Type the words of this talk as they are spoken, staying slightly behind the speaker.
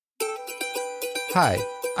Hi,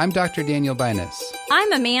 I'm Dr. Daniel Binus.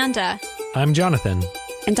 I'm Amanda. I'm Jonathan.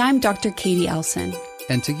 And I'm Dr. Katie Elson.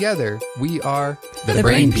 And together, we are The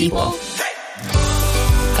Brain People.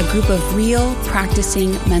 A group of real,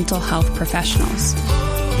 practicing mental health professionals.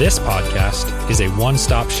 This podcast is a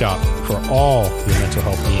one-stop shop for all your mental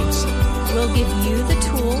health needs. We'll give you the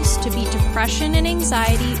tools to beat depression and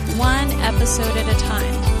anxiety one episode at a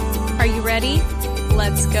time. Are you ready?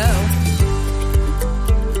 Let's go.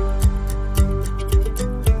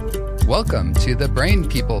 Welcome to the Brain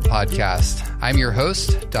People podcast. I'm your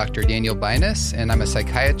host, Dr. Daniel Binus, and I'm a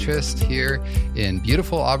psychiatrist here in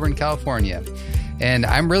beautiful Auburn, California. And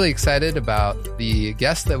I'm really excited about the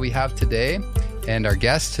guest that we have today. And our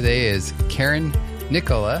guest today is Karen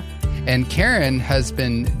Nicola. And Karen has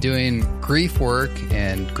been doing grief work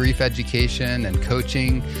and grief education and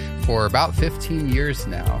coaching for about 15 years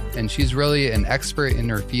now. And she's really an expert in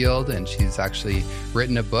her field. And she's actually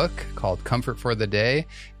written a book called Comfort for the Day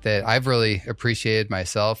that I've really appreciated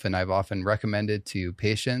myself. And I've often recommended to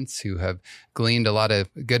patients who have gleaned a lot of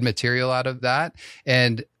good material out of that.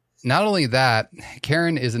 And not only that,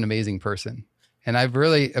 Karen is an amazing person. And I've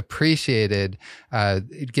really appreciated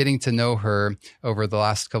getting to know her over the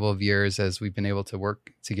last couple of years as we've been able to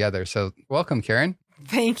work together. So welcome, Karen.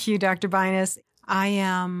 Thank you, Dr. Binus. I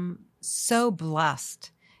am so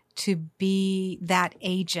blessed to be that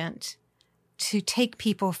agent to take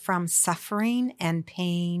people from suffering and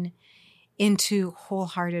pain into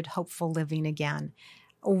wholehearted, hopeful living again.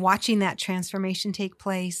 Watching that transformation take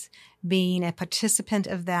place, being a participant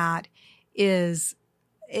of that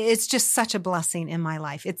it's just such a blessing in my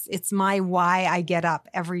life. It's my why I get up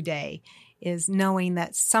every day, is knowing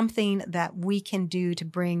that something that we can do to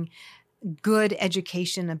bring good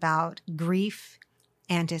education about grief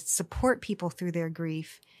and to support people through their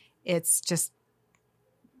grief. It's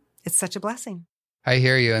such a blessing. I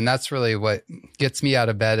hear you. And that's really what gets me out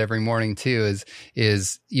of bed every morning too,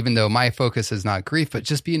 is even though my focus is not grief, but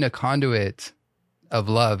just being a conduit of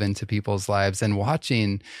love into people's lives and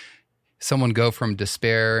watching someone go from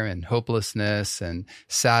despair and hopelessness and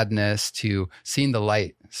sadness to seeing the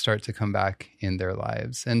light start to come back in their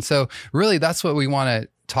lives. And so really that's what we want to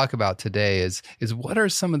talk about today is what are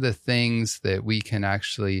some of the things that we can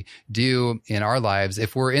actually do in our lives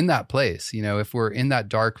if we're in that place, if we're in that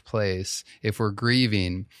dark place, if we're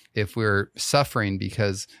grieving, if we're suffering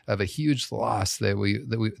because of a huge loss that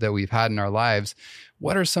we've had in our lives.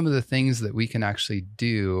 What are some of the things that we can actually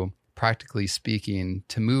do, practically speaking,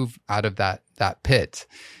 to move out of that pit?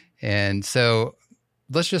 And so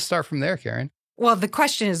let's just start from there, Karen. Well, the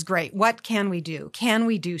question is great. What can we do? Can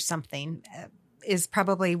we do something? Is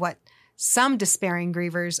probably what some despairing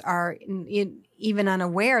grievers are even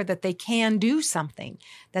unaware, that they can do something,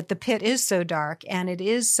 that the pit is so dark and it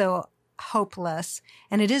is so hopeless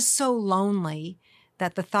and it is so lonely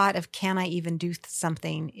that the thought of can I even do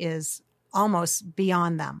something is almost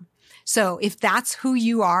beyond them. So if that's who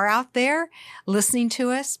you are out there listening to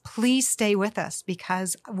us, please stay with us,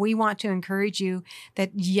 because we want to encourage you that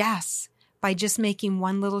yes, by just making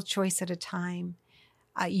one little choice at a time,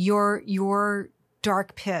 your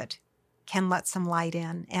dark pit can let some light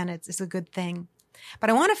in, and it's a good thing. But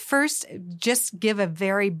I want to first just give a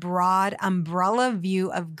very broad umbrella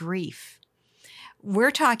view of grief.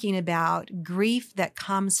 We're talking about grief that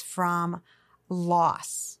comes from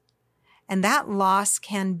loss. And that loss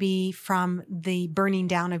can be from the burning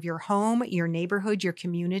down of your home, your neighborhood, your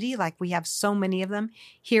community, like we have so many of them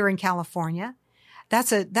here in California.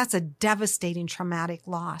 That's a devastating, traumatic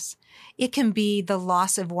loss. It can be the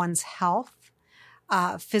loss of one's health,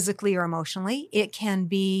 physically or emotionally. It can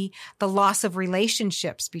be the loss of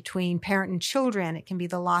relationships between parent and children. It can be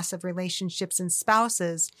the loss of relationships and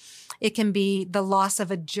spouses. It can be the loss of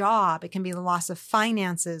a job. It can be the loss of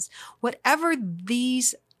finances. Whatever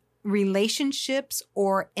these relationships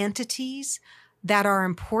or entities that are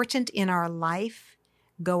important in our life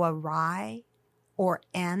go awry or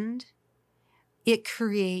end, it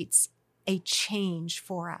creates a change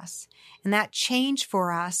for us. And that change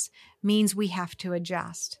for us means we have to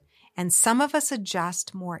adjust. And some of us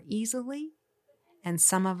adjust more easily, and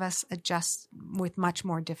some of us adjust with much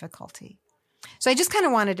more difficulty. So I just kind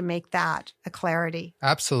of wanted to make that a clarity.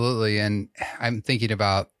 Absolutely. And I'm thinking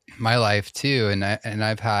about my life too. And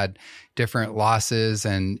I've had different losses,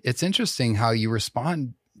 and it's interesting how you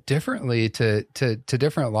respond differently to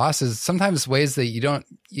different losses, sometimes ways that you don't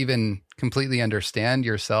even completely understand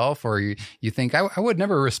yourself, or you think I would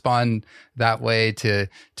never respond that way to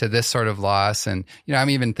this sort of loss. And, I'm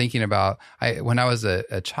even thinking about, when I was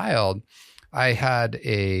a child, I had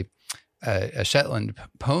a Shetland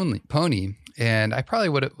pony, and I probably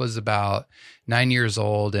was about 9 years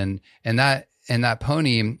old. And and that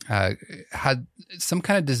pony had some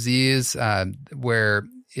kind of disease where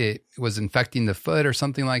it was infecting the foot or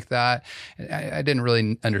something like that. I didn't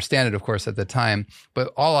really understand it, of course, at the time,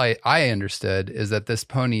 but all I understood is that this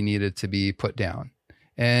pony needed to be put down.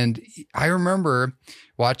 And I remember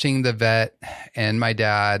watching the vet and my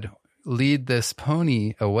dad lead this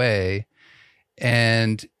pony away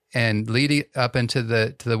and lead it up into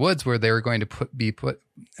the woods where they were going to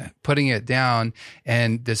putting it down,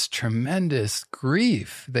 and this tremendous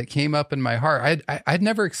grief that came up in my heart. I'd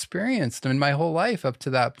never experienced in my whole life up to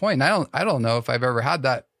that point. I don't know if I've ever had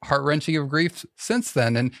that heart-wrenching of grief since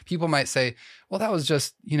then. And people might say, well, that was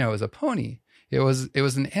just, it was a pony. It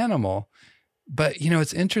was an animal. But,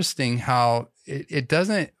 it's interesting how it's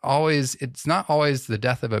not always the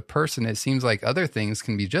death of a person. It seems like other things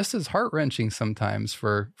can be just as heart-wrenching sometimes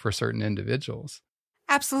for certain individuals.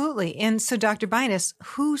 Absolutely. And so, Dr. Binus,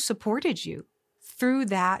 who supported you through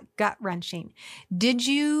that gut-wrenching? Did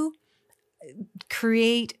you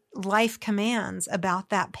create life commands about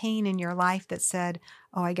that pain in your life that said,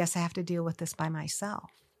 oh, I guess I have to deal with this by myself?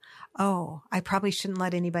 Oh, I probably shouldn't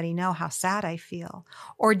let anybody know how sad I feel.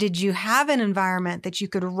 Or did you have an environment that you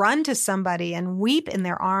could run to somebody and weep in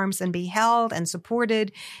their arms and be held and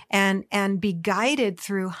supported and be guided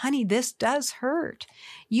through, honey, this does hurt.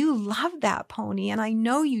 You love that pony, and I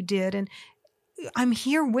know you did. And I'm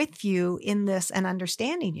here with you in this and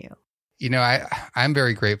understanding you. I'm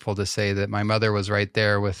very grateful to say that my mother was right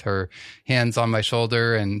there with her hands on my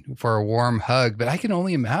shoulder and for a warm hug. But I can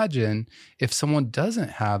only imagine if someone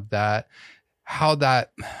doesn't have that, how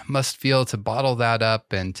that must feel to bottle that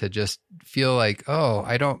up and to just feel like, oh,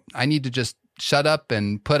 I need to just shut up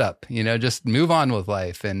and put up, just move on with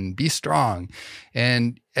life and be strong.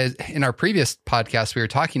 And as in our previous podcast, we were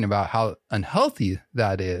talking about how unhealthy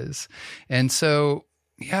that is. And so,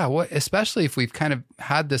 yeah, especially if we've kind of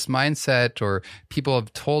had this mindset or people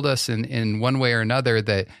have told us in one way or another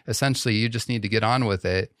that essentially you just need to get on with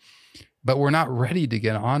it, but we're not ready to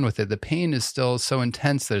get on with it. The pain is still so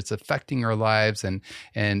intense that it's affecting our lives and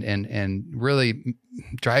really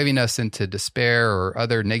driving us into despair or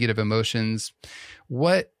other negative emotions.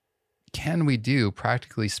 What can we do,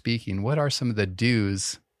 practically speaking? What are some of the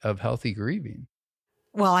do's of healthy grieving?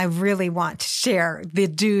 Well, I really want to share the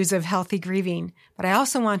do's of healthy grieving, but I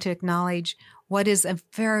also want to acknowledge what is a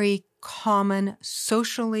very common,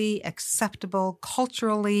 socially acceptable,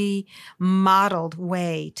 culturally modeled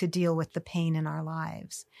way to deal with the pain in our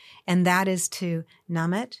lives. And that is to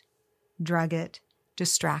numb it, drug it,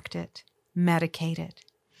 distract it, medicate it.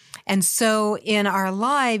 And so in our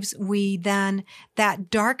lives, we then, that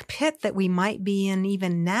dark pit that we might be in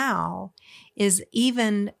even now is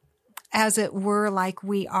even, as it were, like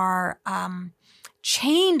we are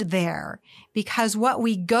chained there, because what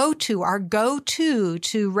we go to, our go-to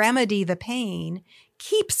to remedy the pain,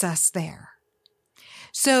 keeps us there.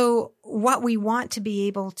 So what we want to be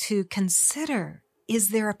able to consider, is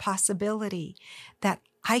there a possibility that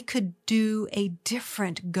I could do a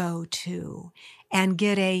different go-to and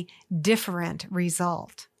get a different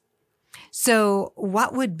result? So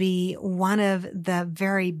what would be one of the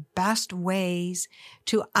very best ways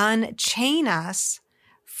to unchain us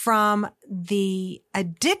from the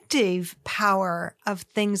addictive power of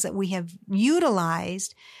things that we have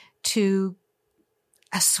utilized to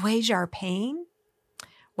assuage our pain?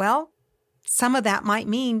 Well, some of that might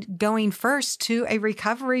mean going first to a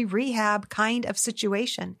recovery rehab kind of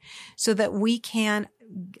situation so that we can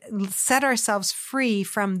set ourselves free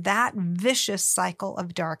from that vicious cycle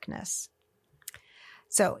of darkness.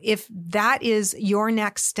 So if that is your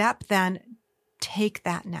next step, then take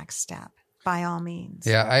that next step by all means.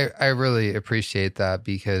 Yeah, I really appreciate that,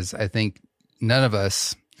 because I think none of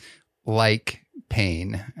us like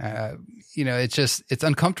pain. It's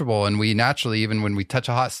uncomfortable. And we naturally, even when we touch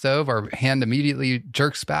a hot stove, our hand immediately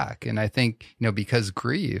jerks back. And I think, because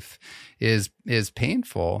grief is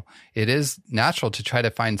painful, it is natural to try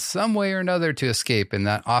to find some way or another to escape. And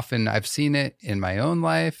that often I've seen it in my own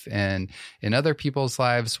life and in other people's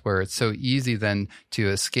lives, where it's so easy then to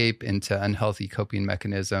escape into unhealthy coping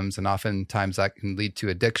mechanisms. And oftentimes that can lead to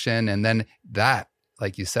addiction. And then that,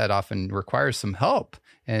 like you said, often requires some help,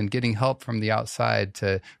 and getting help from the outside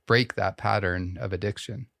to break that pattern of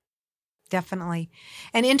addiction. Definitely.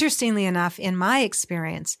 And interestingly enough, in my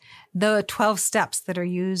experience, the 12 steps that are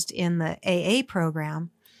used in the AA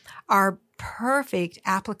program are perfect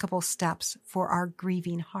applicable steps for our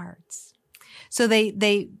grieving hearts. So they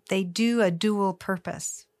do a dual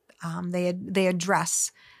purpose. They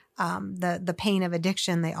address the pain of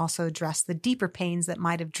addiction. They also address the deeper pains that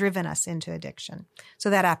might have driven us into addiction. So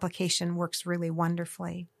that application works really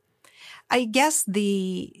wonderfully. I guess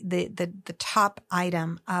the top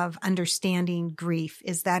item of understanding grief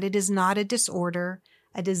is that it is not a disorder,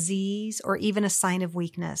 a disease, or even a sign of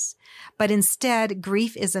weakness, but instead,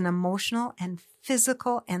 grief is an emotional and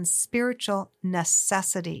physical and spiritual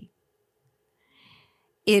necessity.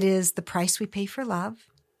 It is the price we pay for love,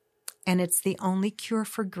 and it's the only cure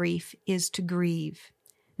for grief is to grieve.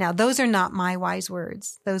 Now, those are not my wise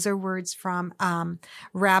words. Those are words from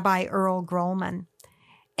Rabbi Earl Grolman.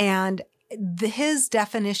 And his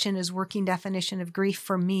definition, his working definition of grief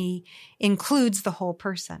for me includes the whole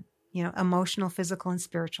person, emotional, physical, and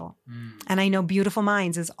spiritual. And I know Beautiful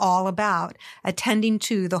Minds is all about attending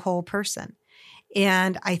to the whole person.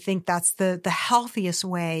 And I think that's the healthiest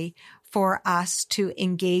way for us to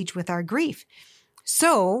engage with our grief.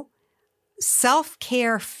 So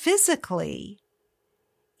self-care physically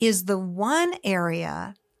is the one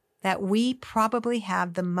area that we probably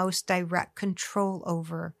have the most direct control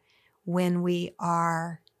over when we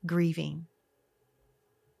are grieving.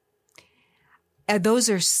 And those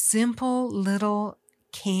are simple little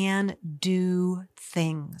can-do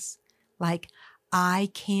things, like I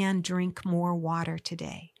can drink more water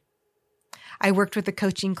today. I worked with a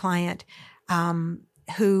coaching client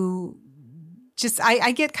who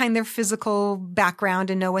I get kind of their physical background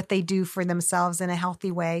and know what they do for themselves in a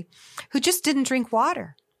healthy way, who just didn't drink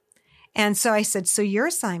water. And so I said, so your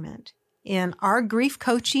assignment in our grief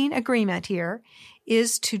coaching agreement here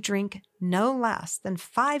is to drink no less than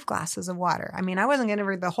 5 glasses of water. I mean, I wasn't going to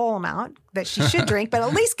read the whole amount that she should drink, but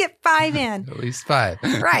at least get 5 in. At least 5.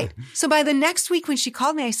 Right. So by the next week when she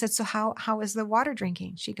called me, I said, so how is the water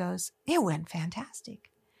drinking? She goes, it went fantastic.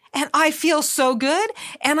 And I feel so good,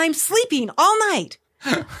 and I'm sleeping all night.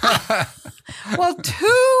 Well,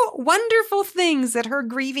 2 wonderful things that her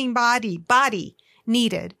grieving body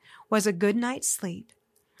needed was a good night's sleep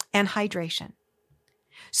and hydration.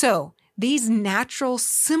 So these natural,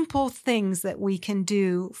 simple things that we can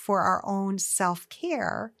do for our own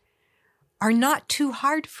self-care are not too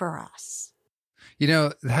hard for us.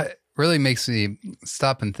 That really makes me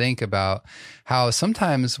stop and think about how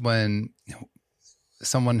sometimes when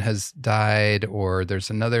someone has died or there's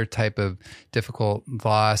another type of difficult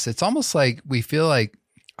loss, it's almost like we feel like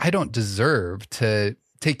I don't deserve to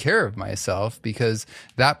take care of myself because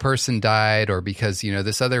that person died or because,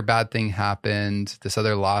 this other bad thing happened, this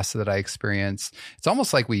other loss that I experienced. It's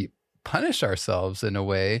almost like we punish ourselves in a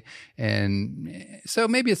way. And so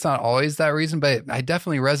maybe it's not always that reason, but I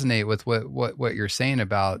definitely resonate with what you're saying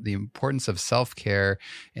about the importance of self-care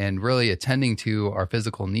and really attending to our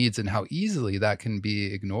physical needs and how easily that can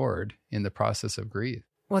be ignored in the process of grief.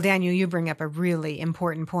 Well, Daniel, you bring up a really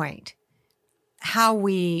important point. How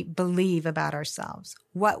we believe about ourselves,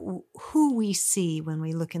 who we see when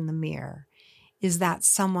we look in the mirror. Is that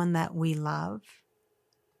someone that we love?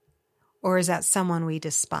 Or is that someone we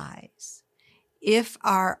despise? If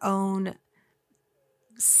our own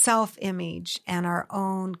self-image and our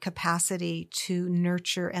own capacity to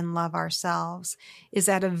nurture and love ourselves is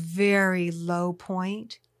at a very low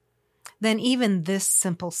point, then even this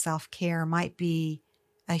simple self-care might be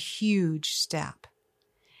a huge step.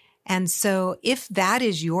 And so if that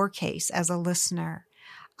is your case as a listener,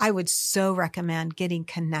 I would so recommend getting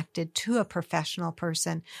connected to a professional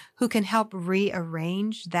person who can help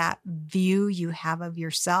rearrange that view you have of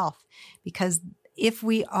yourself. Because if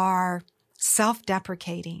we are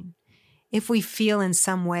self-deprecating, if we feel in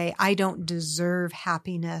some way, I don't deserve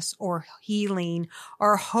happiness or healing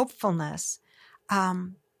or hopefulness,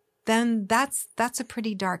 then that's a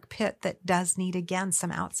pretty dark pit that does need, again,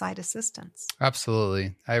 some outside assistance.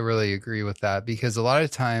 Absolutely. I really agree with that because a lot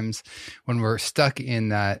of times when we're stuck in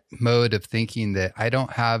that mode of thinking that I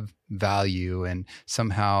don't have value and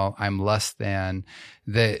somehow I'm less than,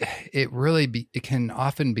 that it can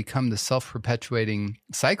often become the self-perpetuating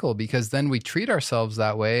cycle because then we treat ourselves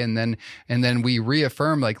that way and then we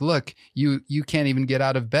reaffirm like, look, you can't even get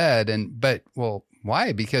out of bed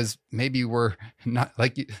why? Because maybe we're not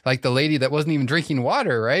like the lady that wasn't even drinking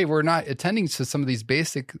water, right? We're not attending to some of these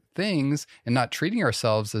basic things and not treating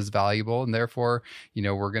ourselves as valuable. And therefore,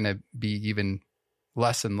 we're going to be even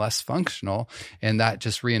less and less functional. And that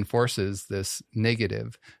just reinforces this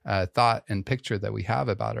negative thought and picture that we have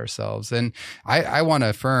about ourselves. And I want to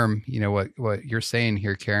affirm, what you're saying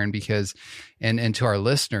here, Karen, because, and to our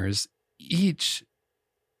listeners, each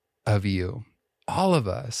of you, all of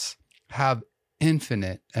us have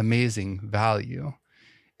infinite, amazing value.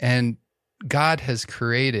 And God has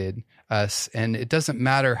created us, and it doesn't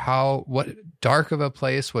matter what dark of a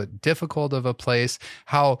place, what difficult of a place,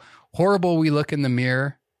 how horrible we look in the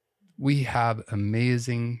mirror, we have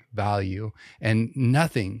amazing value, and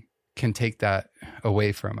nothing can take that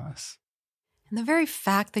away from us. And the very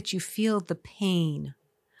fact that you feel the pain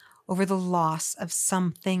over the loss of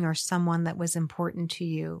something or someone that was important to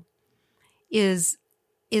you is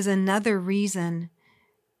another reason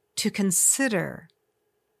to consider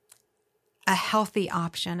a healthy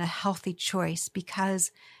option, a healthy choice,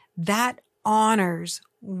 because that honors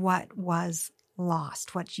what was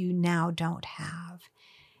lost, what you now don't have.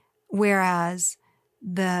 Whereas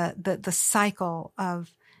the cycle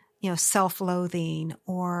of, self-loathing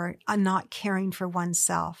or not caring for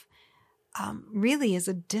oneself really is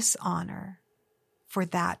a dishonor for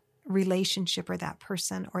that relationship or that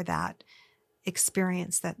person or that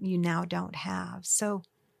experience that you now don't have. So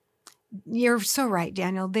you're so right,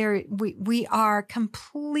 Daniel. We are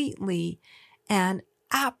completely and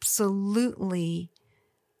absolutely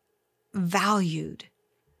valued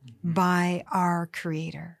by our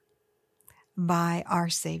Creator, by our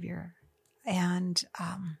Savior. And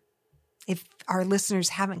if our listeners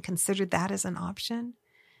haven't considered that as an option,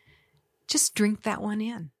 just drink that one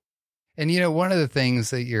in. And one of the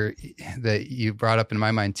things that you brought up in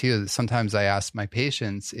my mind too, that sometimes I ask my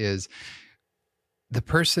patients is the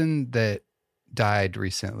person that died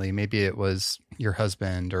recently, maybe it was your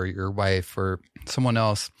husband or your wife or someone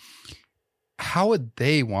else, how would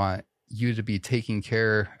they want you to be taking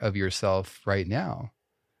care of yourself right now?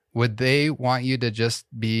 Would they want you to just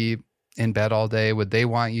be in bed all day? Would they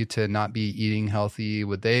want you to not be eating healthy?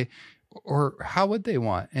 Or how would they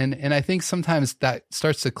want? And I think sometimes that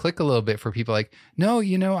starts to click a little bit for people like, no,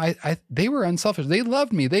 they were unselfish. They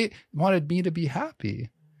loved me. They wanted me to be happy.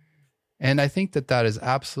 And I think that is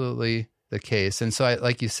absolutely the case. And so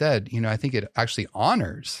like you said, I think it actually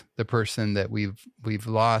honors the person that we've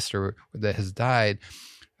lost or that has died,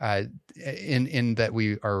 in that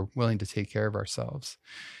we are willing to take care of ourselves.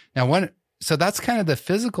 Now, so that's kind of the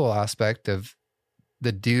physical aspect of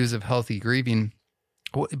the dues of healthy grieving.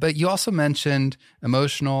 But you also mentioned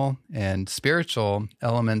emotional and spiritual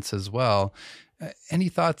elements as well. Any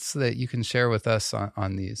thoughts that you can share with us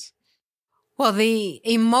on these? Well, the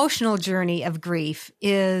emotional journey of grief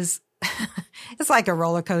is, it's like a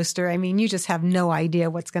roller coaster. I mean, you just have no idea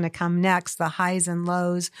what's going to come next, the highs and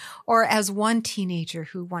lows. Or as one teenager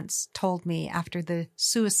who once told me after the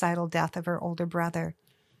suicidal death of her older brother,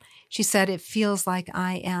 she said, it feels like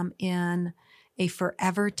I am in a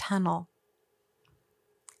forever tunnel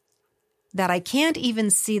that I can't even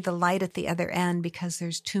see the light at the other end because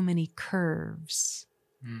there's too many curves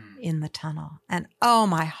in the tunnel. And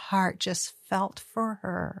my heart just felt for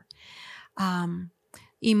her.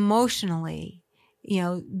 Emotionally,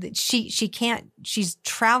 she can't, she's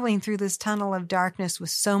traveling through this tunnel of darkness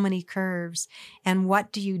with so many curves. And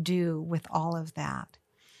what do you do with all of that?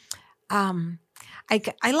 I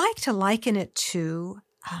like to liken it to,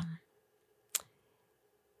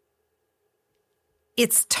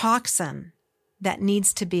 it's toxin that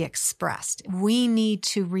needs to be expressed. We need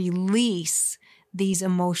to release these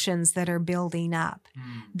emotions that are building up.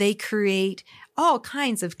 They create all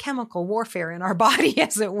kinds of chemical warfare in our body,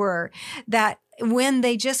 as it were, that when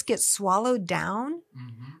they just get swallowed down,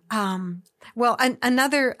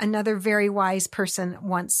 another very wise person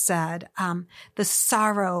once said, the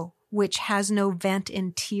sorrow which has no vent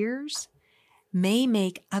in tears may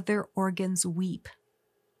make other organs weep.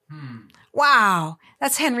 Wow.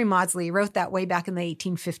 That's Henry Maudsley. He wrote that way back in the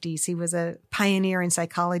 1850s. He was a pioneer in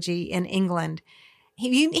psychology in England.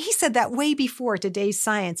 He said that way before today's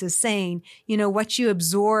science is saying, what you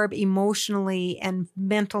absorb emotionally and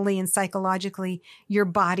mentally and psychologically, your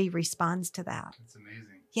body responds to that. That's amazing.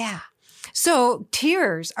 Yeah. So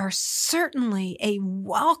tears are certainly a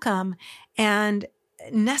welcome and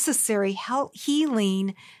necessary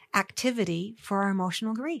healing activity for our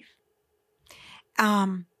emotional grief.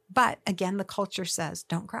 But again, the culture says,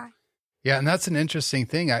 don't cry. Yeah. And that's an interesting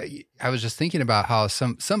thing. I was just thinking about how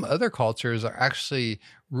some other cultures are actually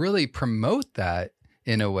really promote that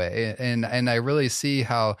in a way. And I really see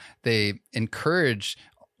how they encourage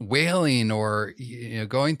wailing or,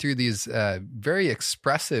 going through these very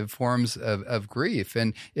expressive forms of grief.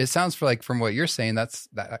 And it sounds from what you're saying,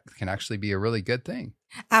 that can actually be a really good thing.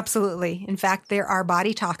 Absolutely. In fact, there are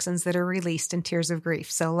body toxins that are released in tears of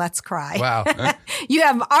grief. So let's cry. Wow. You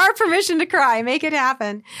have our permission to cry. Make it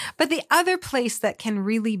happen. But the other place that can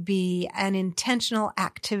really be an intentional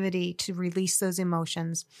activity to release those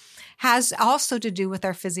emotions has also to do with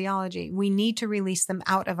our physiology. We need to release them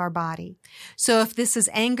out of our body. So if this is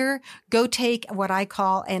anger, go take what I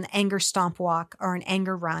call an anger stomp walk or an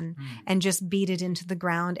anger run and just beat it into the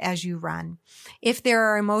ground as you run. If there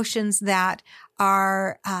are emotions that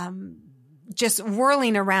are just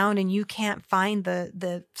whirling around and you can't find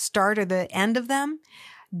the start or the end of them,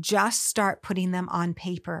 just start putting them on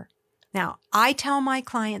paper. Now, I tell my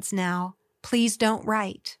clients now, please don't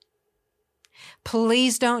write.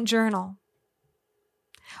 Please don't journal.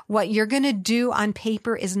 What you're going to do on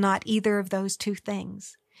paper is not either of those two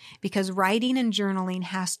things, because writing and journaling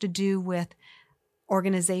has to do with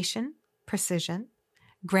organization, precision,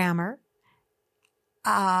 grammar.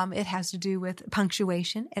 It has to do with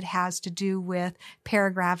punctuation. It has to do with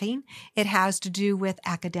paragraphing. It has to do with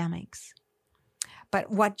academics. But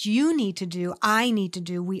what you need to do, I need to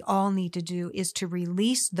do, we all need to do, is to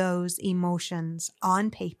release those emotions on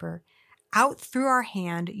paper out through our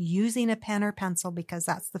hand using a pen or pencil, because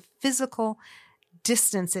that's the physical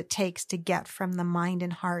distance it takes to get from the mind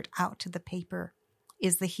and heart out to the paper,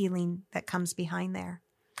 is the healing that comes behind there.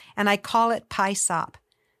 And I call it PYSOP.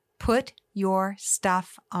 Put your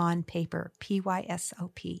stuff on paper.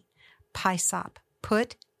 PYSOP. PYSOP.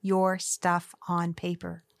 Put your stuff on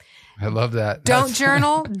paper. I love that. Don't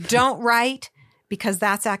journal. Don't write, because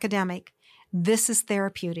that's academic. This is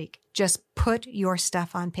therapeutic. Just put your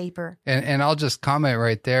stuff on paper. And I'll just comment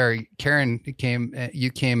right there. Karen,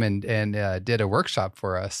 you came and did a workshop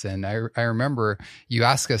for us. And I remember you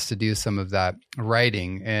asked us to do some of that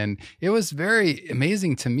writing. And it was very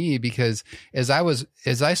amazing to me, because as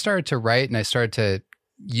I started to write and I started to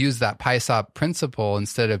use that PYSOP principle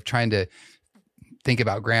instead of trying to think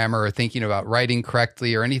about grammar or thinking about writing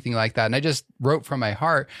correctly or anything like that, and I just wrote from my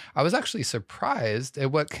heart, I was actually surprised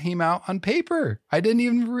at what came out on paper. I didn't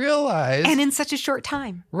even realize. And in such a short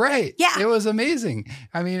time. Right. Yeah. It was amazing.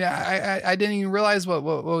 I mean, I didn't even realize what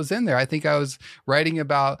was in there. I think I was writing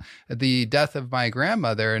about the death of my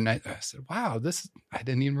grandmother, and I said, wow, I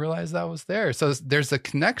didn't even realize that was there. So there's a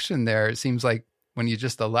connection there. It seems like when you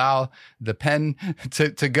just allow the pen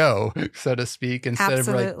to go, so to speak, instead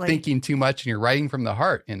Absolutely. of like thinking too much, and you're writing from the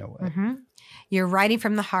heart in a way. Mm-hmm. You're writing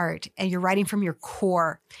from the heart, and you're writing from your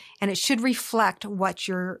core, and it should reflect what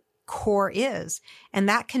your core is. And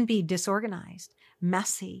that can be disorganized,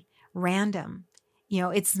 messy, random.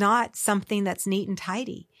 It's not something that's neat and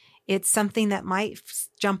tidy. It's something that might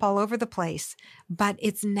jump all over the place, but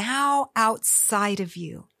it's now outside of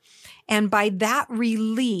you. And by that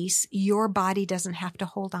release, your body doesn't have to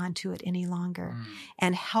hold on to it any longer.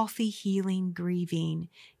 And healthy, healing grieving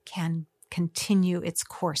can continue its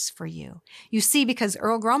course for you. You see, because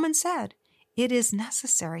Earl Groman said, it is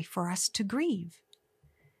necessary for us to grieve.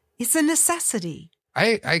 It's a necessity.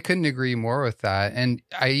 I couldn't agree more with that. And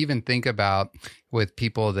I even think about with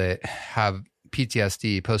people that have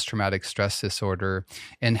PTSD, post-traumatic stress disorder,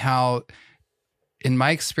 and how, in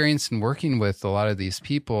my experience in working with a lot of these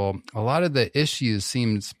people, a lot of the issues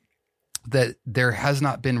seems that there has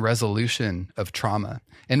not been resolution of trauma.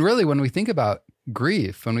 And really, when we think about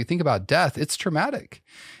grief, when we think about death, it's traumatic.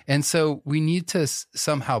 And so we need to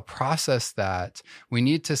somehow process that. We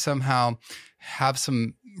need to somehow have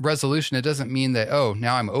some resolution. It doesn't mean that, oh,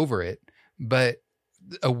 now I'm over it, but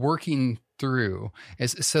a working through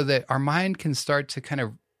is so that our mind can start to kind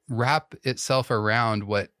of wrap itself around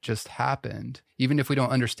what just happened, even if we don't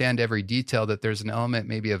understand every detail, that there's an element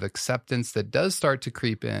maybe of acceptance that does start to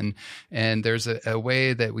creep in. And there's a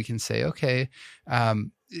way that we can say, okay,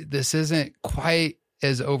 this isn't quite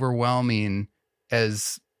as overwhelming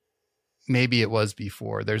as maybe it was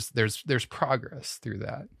before. There's progress through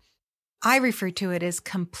that. I refer to it as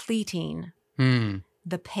completing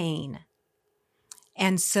the pain.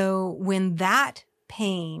 And so when that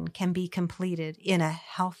pain can be completed in a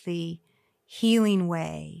healthy, healing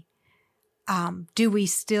way, do we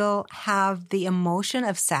still have the emotion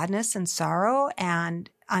of sadness and sorrow and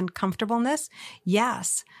uncomfortableness?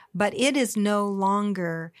 Yes, but it is no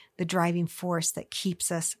longer the driving force that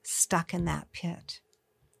keeps us stuck in that pit.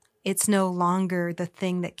 It's no longer the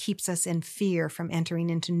thing that keeps us in fear from entering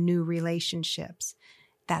into new relationships.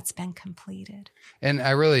 That's been completed. And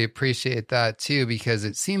I really appreciate that too, because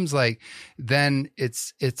it seems like then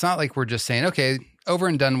it's not like we're just saying, okay, over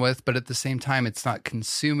and done with, but at the same time, it's not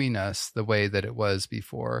consuming us the way that it was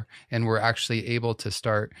before. And we're actually able to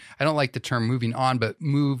start, I don't like the term moving on, but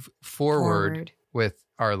move forward with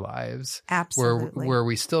our lives. Absolutely. Where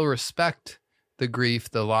we still respect the grief,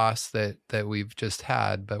 the loss that we've just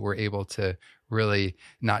had, but we're able to really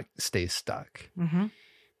not stay stuck. Mm-hmm.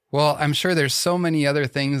 Well, I'm sure there's so many other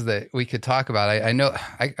things that we could talk about. I know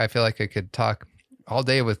I feel like I could talk all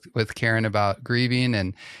day with Karen about grieving,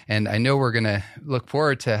 and I know we're going to look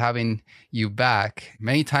forward to having you back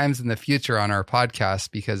many times in the future on our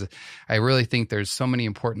podcast, because I really think there's so many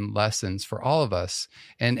important lessons for all of us.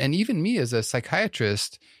 And even me as a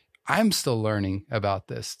psychiatrist, I'm still learning about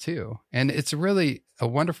this too. And it's really a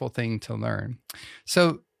wonderful thing to learn.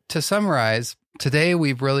 So to summarize, today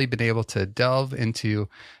we've really been able to delve into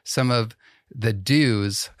some of the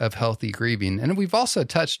do's of healthy grieving. And we've also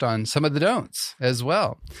touched on some of the don'ts as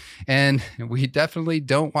well. And we definitely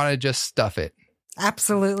don't want to just stuff it.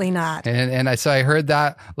 Absolutely not. So I heard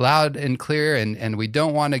that loud and clear, and we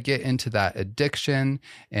don't want to get into that addiction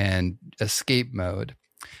and escape mode.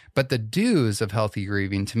 But the do's of healthy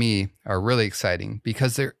grieving to me are really exciting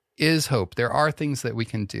because there is hope. There are things that we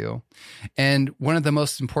can do. And one of the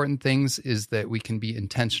most important things is that we can be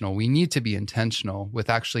intentional. We need to be intentional with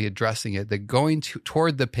actually addressing it, that going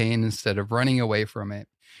toward the pain instead of running away from it.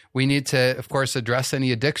 We need to, of course, address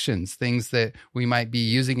any addictions, things that we might be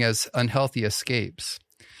using as unhealthy escapes.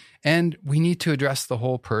 And we need to address the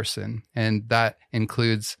whole person. And that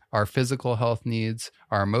includes our physical health needs,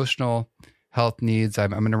 our emotional health needs.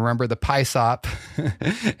 I'm going to remember the PISOP,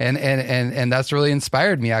 and that's really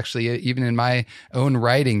inspired me, actually, even in my own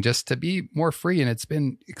writing, just to be more free. And it's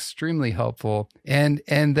been extremely helpful. And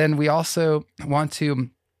then we also want to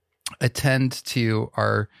attend to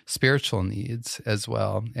our spiritual needs as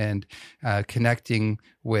well, and connecting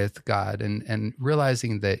with God and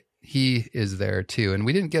realizing that He is there too. And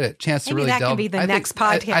we didn't get a chance to really delve. That can be the next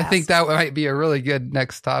podcast. I think that might be a really good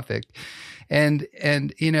next topic. And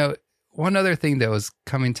one other thing that was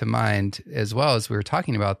coming to mind as well as we were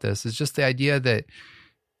talking about this is just the idea that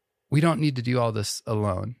we don't need to do all this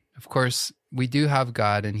alone. Of course, we do have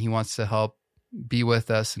God, and He wants to help be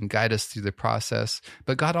with us and guide us through the process.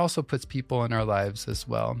 But God also puts people in our lives as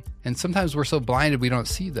well. And sometimes we're so blinded we don't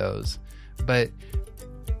see those. But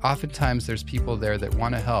oftentimes there's people there that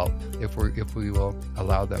want to help if we will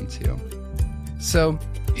allow them to. So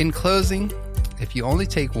in closing, if you only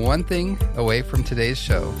take one thing away from today's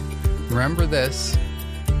show, remember this: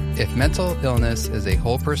 if mental illness is a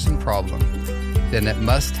whole person problem, then it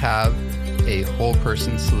must have a whole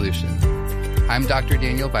person solution. I'm Dr.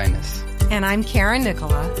 Daniel Binus. And I'm Karen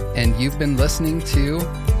Nicola. And you've been listening to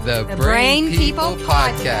the Brain People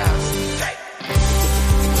Podcast.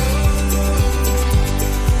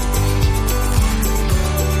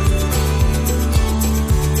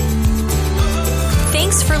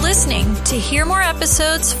 Thanks for listening. To hear more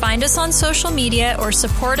episodes, find us on social media, or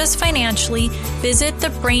support us financially, visit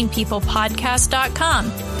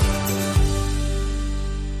thebrainpeoplepodcast.com.